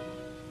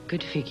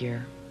 Good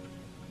figure,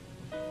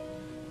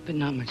 but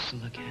not much to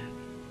look at.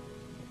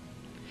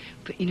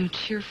 But, you know,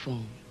 cheerful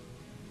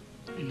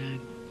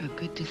and a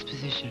good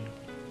disposition.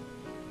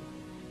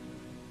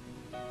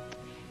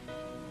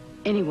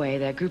 Anyway,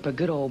 that group of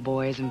good old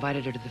boys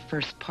invited her to the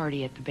first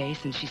party at the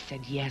base, and she said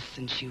yes,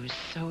 and she was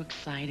so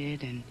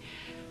excited and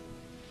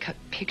cut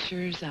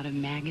pictures out of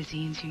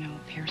magazines, you know,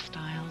 of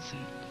hairstyles,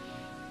 and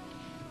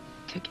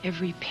took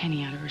every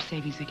penny out of her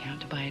savings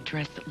account to buy a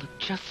dress that looked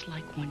just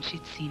like one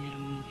she'd seen in a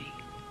movie.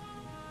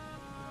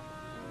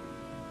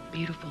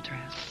 Beautiful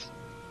dress.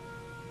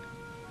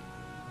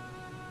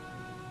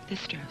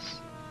 This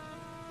dress.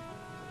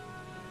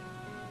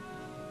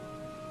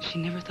 She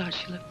never thought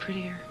she looked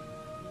prettier.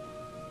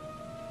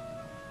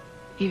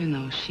 Even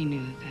though she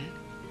knew that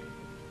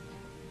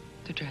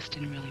the dress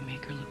didn't really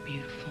make her look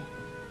beautiful.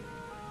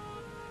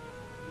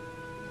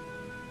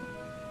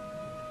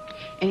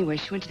 Anyway,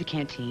 she went to the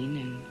canteen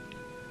and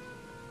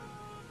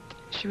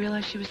she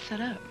realized she was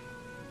set up.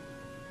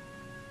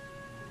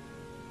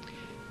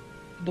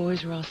 The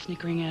boys were all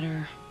snickering at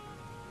her,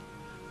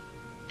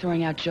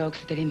 throwing out jokes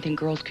that they didn't think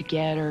girls could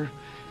get or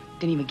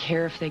didn't even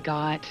care if they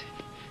got.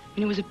 I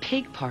mean, it was a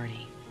pig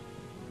party.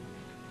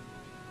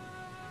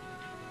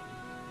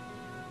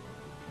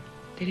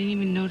 They didn't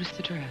even notice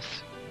the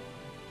dress.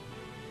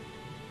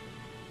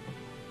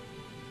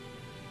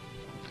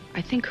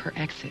 I think her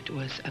exit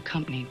was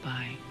accompanied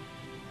by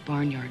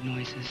barnyard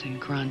noises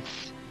and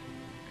grunts.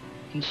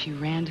 And she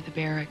ran to the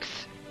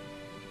barracks,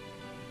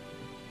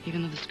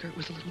 even though the skirt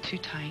was a little too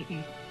tight,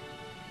 and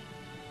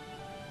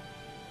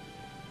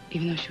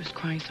even though she was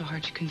crying so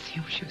hard she couldn't see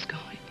where she was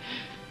going.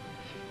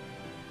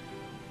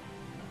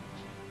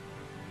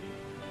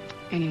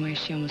 Anyway,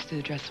 she almost threw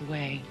the dress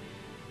away,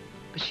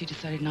 but she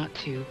decided not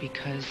to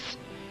because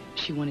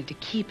she wanted to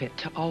keep it,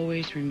 to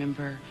always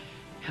remember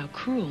how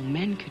cruel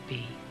men could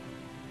be.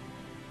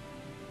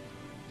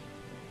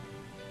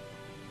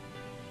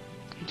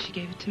 And she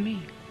gave it to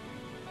me.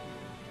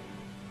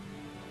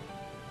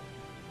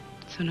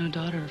 So no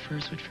daughter of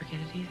hers would forget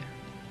it either.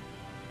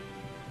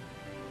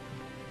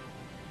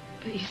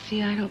 But you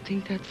see, I don't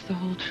think that's the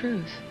whole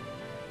truth.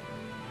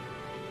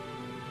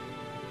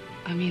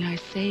 I mean, I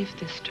saved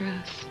this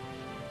dress.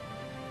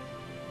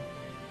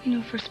 You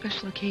know, for a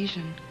special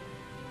occasion.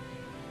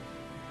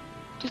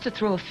 Just to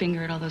throw a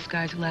finger at all those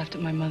guys who laughed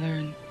at my mother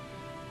and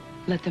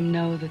let them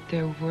know that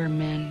there were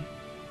men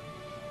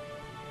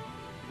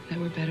that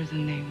were better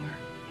than they were.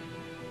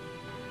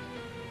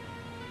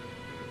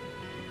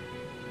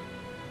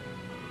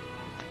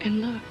 And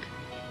look,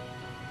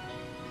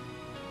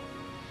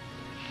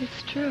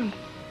 it's true.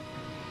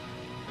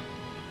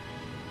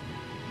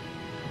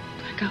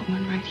 I got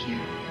one right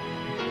here.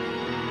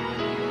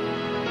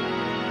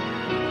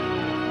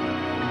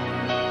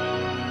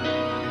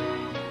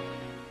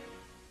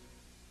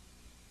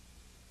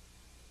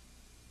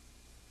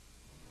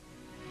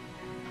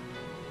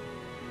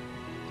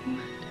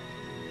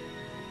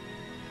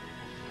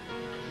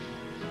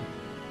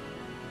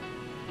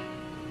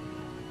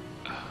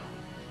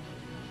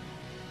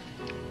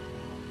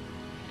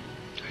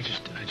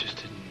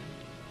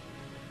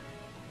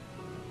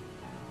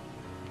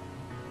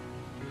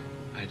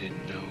 I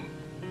didn't know.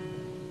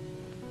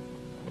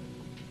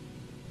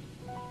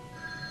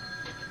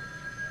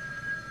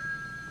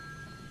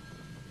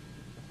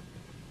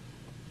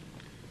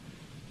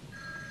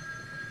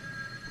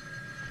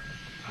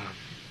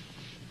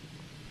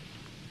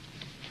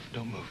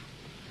 Don't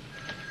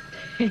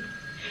move.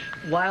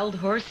 Wild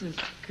horses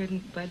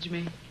couldn't budge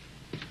me.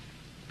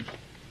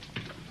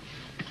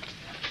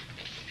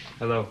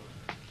 Hello.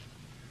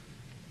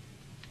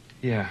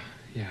 Yeah.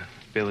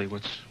 Billy,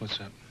 what's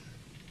up?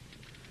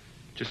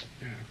 Just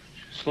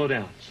slow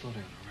down, all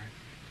right?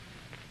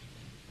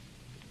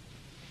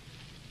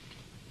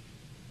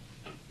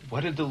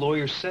 What did the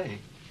lawyer say?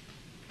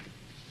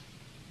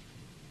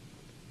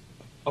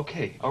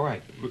 Okay, all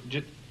right.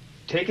 Just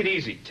take it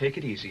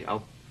easy.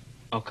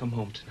 I'll come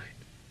home tonight.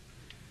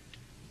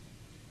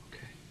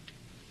 Okay.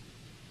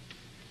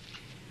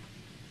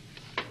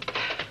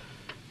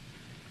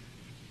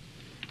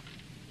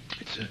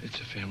 It's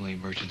a family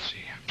emergency.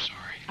 I'm sorry.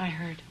 I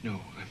heard.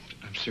 No,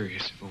 I'm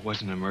serious. If it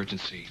wasn't an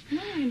emergency...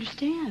 No, I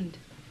understand.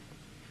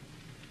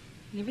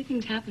 And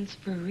everything happens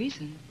for a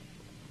reason.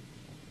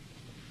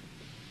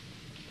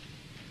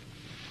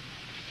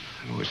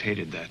 I've always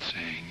hated that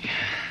saying.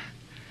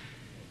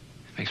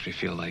 It makes me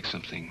feel like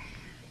something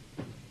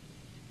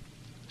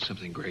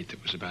great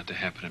that was about to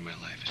happen in my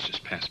life has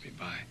just passed me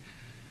by.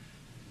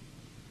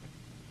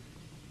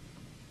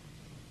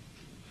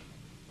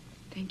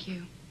 Thank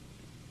you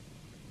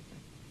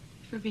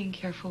for being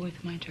careful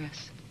with my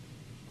dress.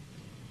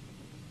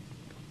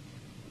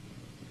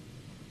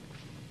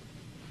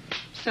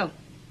 So,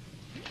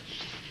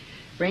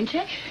 rain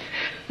check?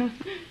 I'll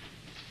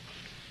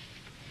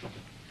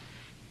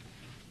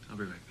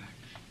be right back.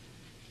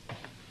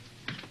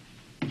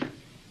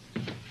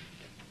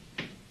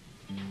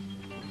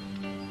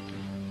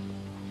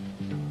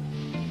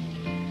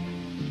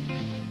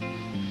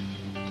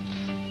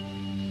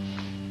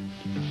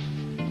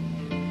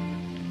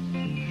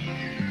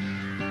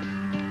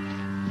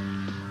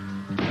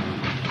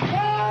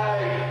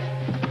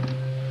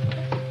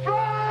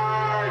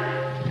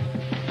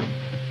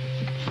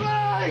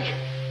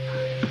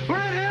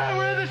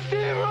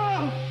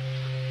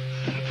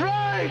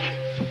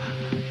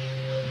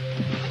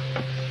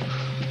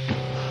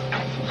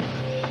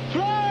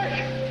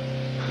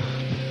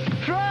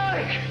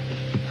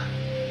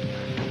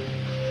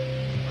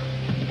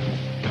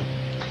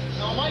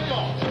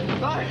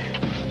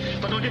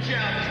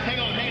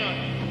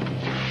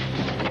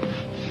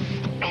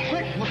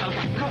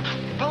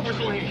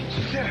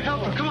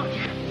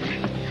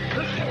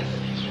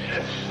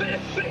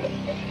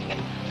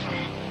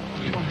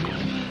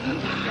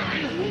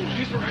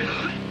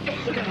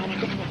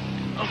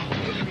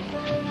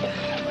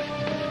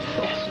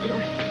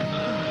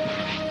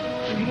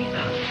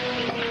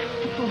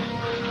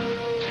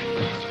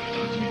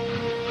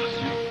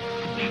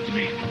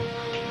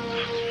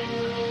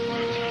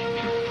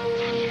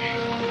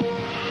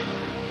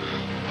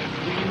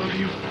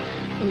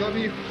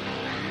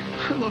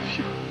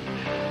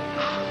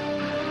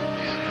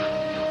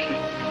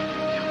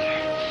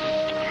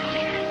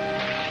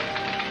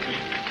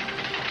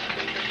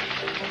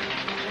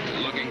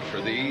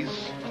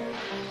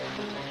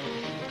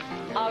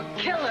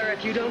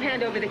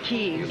 Over the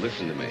keys. You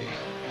listen to me.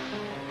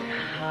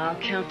 I'll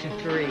count to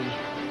 3.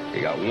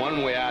 You got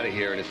one way out of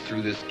here, and it's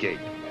through this gate.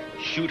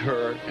 Shoot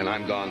her, and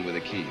I'm gone with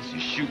the keys. You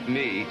shoot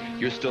me,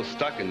 you're still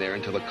stuck in there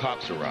until the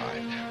cops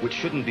arrive, which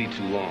shouldn't be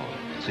too long.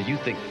 So you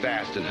think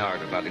fast and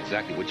hard about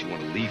exactly what you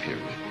want to leave here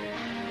with.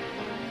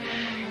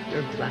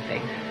 You're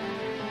bluffing.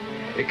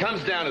 It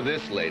comes down to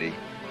this, lady.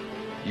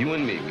 You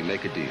and me, we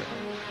make a deal.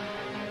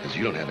 Because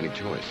you don't have any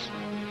choice.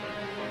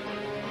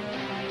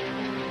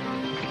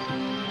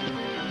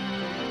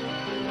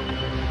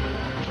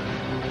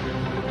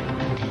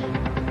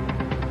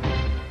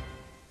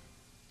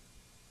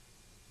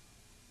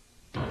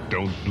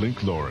 Don't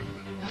blink, Lauren.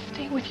 I'll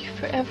stay with you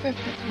forever if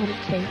that's what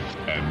it takes.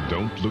 And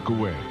don't look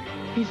away.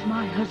 He's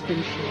my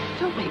husband, Cher.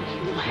 Don't make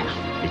me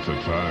laugh. It's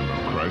a time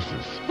of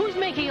crisis. Who's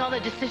making all the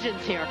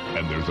decisions here?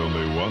 And there's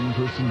only one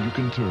person you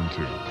can turn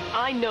to.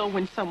 I know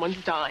when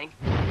someone's dying.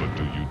 But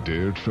do you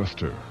dare trust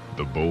her,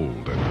 the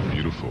bold and the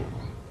beautiful?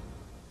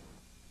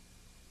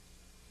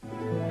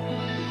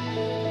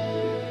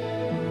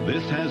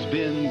 This has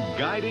been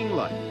Guiding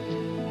Light.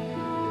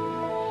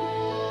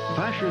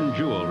 Fashion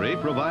jewelry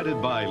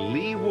provided by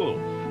Lee Wolf.